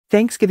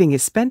Thanksgiving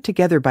is spent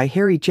together by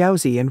Harry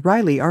Jowsey and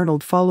Riley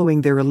Arnold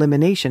following their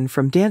elimination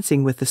from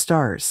Dancing with the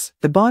Stars.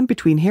 The bond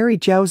between Harry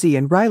Jowsey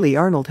and Riley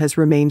Arnold has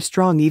remained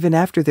strong even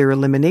after their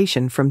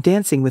elimination from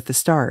Dancing with the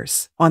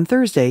Stars. On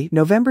Thursday,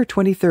 November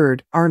 23rd,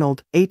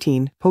 Arnold,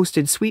 18,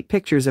 posted sweet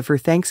pictures of her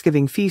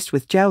Thanksgiving feast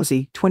with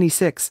Jowsey,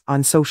 26,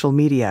 on social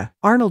media.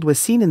 Arnold was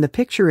seen in the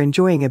picture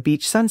enjoying a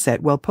beach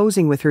sunset while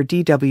posing with her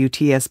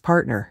DWTS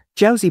partner.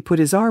 Jowsey put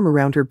his arm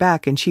around her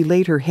back and she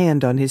laid her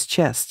hand on his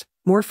chest.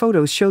 More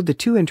photos showed the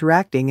two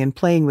interacting and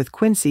playing with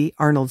Quincy,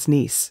 Arnold's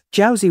niece.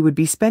 Jowsey would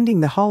be spending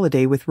the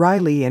holiday with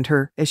Riley and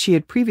her, as she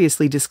had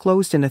previously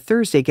disclosed in a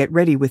Thursday Get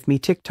Ready With Me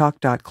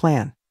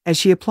TikTok.clan. As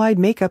she applied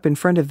makeup in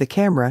front of the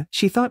camera,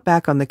 she thought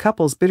back on the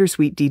couple's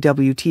bittersweet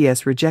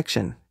DWTS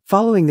rejection.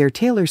 Following their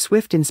Taylor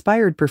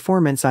Swift-inspired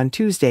performance on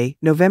Tuesday,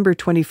 November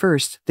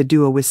 21st, the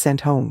duo was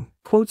sent home.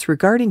 Quotes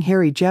regarding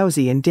Harry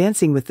Jowsey and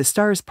Dancing with the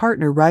Stars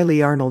partner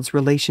Riley Arnold's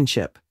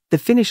relationship. The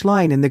finish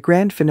line in the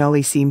grand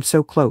finale seemed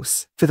so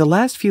close. For the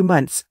last few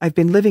months, I've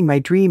been living my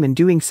dream and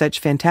doing such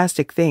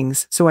fantastic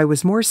things, so I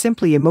was more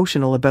simply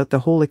emotional about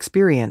the whole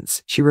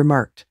experience, she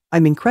remarked.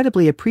 I'm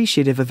incredibly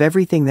appreciative of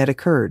everything that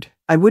occurred.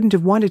 I wouldn't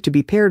have wanted to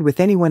be paired with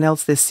anyone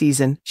else this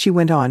season, she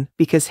went on,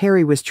 because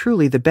Harry was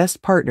truly the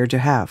best partner to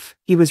have.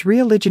 He was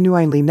really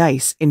genuinely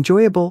nice,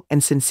 enjoyable,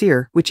 and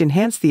sincere, which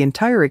enhanced the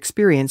entire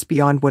experience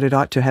beyond what it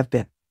ought to have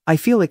been. I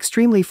feel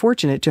extremely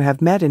fortunate to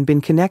have met and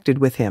been connected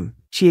with him.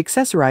 She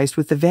accessorized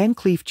with the Van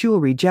Cleef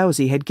jewelry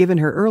Jowsey had given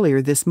her earlier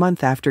this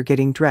month after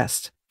getting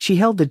dressed. She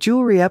held the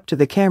jewelry up to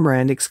the camera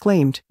and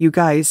exclaimed, "You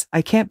guys,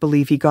 I can't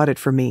believe he got it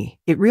for me.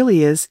 It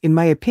really is, in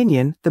my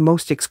opinion, the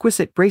most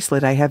exquisite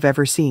bracelet I have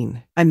ever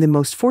seen. I'm the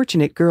most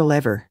fortunate girl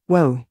ever.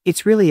 Whoa,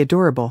 it's really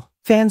adorable."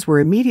 Fans were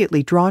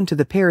immediately drawn to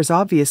the pair's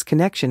obvious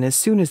connection as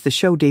soon as the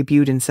show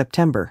debuted in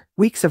September.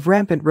 Weeks of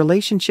rampant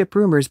relationship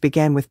rumors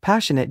began with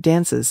passionate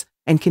dances,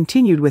 and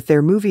continued with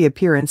their movie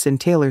appearance in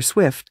Taylor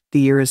Swift,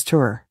 The Eras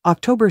Tour.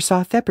 October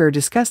saw the pair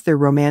discuss their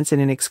romance in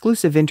an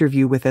exclusive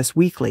interview with Us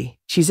Weekly.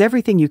 "She's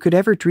everything you could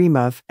ever dream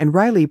of, and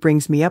Riley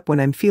brings me up when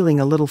I'm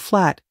feeling a little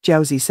flat,"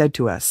 Jowsey said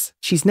to Us.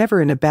 "She's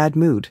never in a bad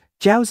mood."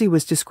 Jowsey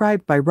was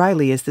described by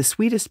Riley as the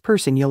sweetest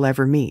person you'll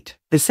ever meet.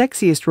 The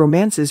sexiest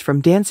romances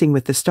from Dancing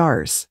with the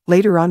Stars.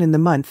 Later on in the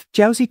month,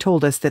 Jowsey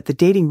told us that the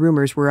dating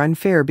rumors were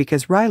unfair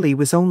because Riley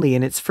was only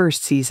in its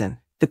first season.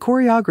 "The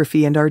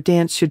choreography and our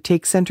dance should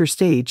take center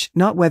stage,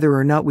 not whether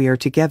or not we are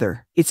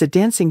together. It's a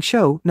dancing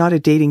show, not a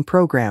dating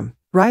program."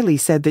 Riley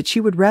said that she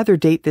would rather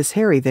date this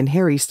Harry than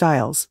Harry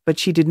Styles, but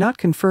she did not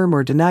confirm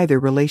or deny their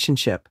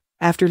relationship.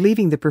 After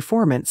leaving the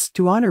performance,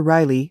 to honor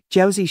Riley,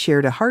 Jowsey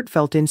shared a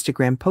heartfelt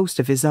Instagram post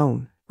of his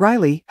own.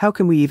 "Riley, how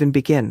can we even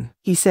begin?"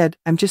 He said,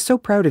 "I'm just so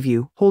proud of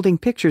you," holding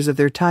pictures of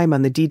their time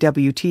on the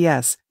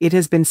DWTS. "It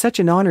has been such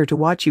an honor to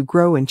watch you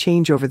grow and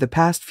change over the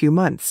past few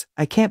months.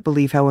 I can't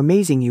believe how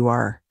amazing you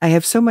are. I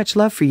have so much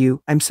love for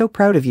you, I'm so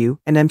proud of you,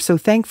 and I'm so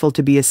thankful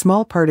to be a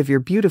small part of your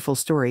beautiful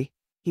story,"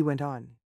 he went on.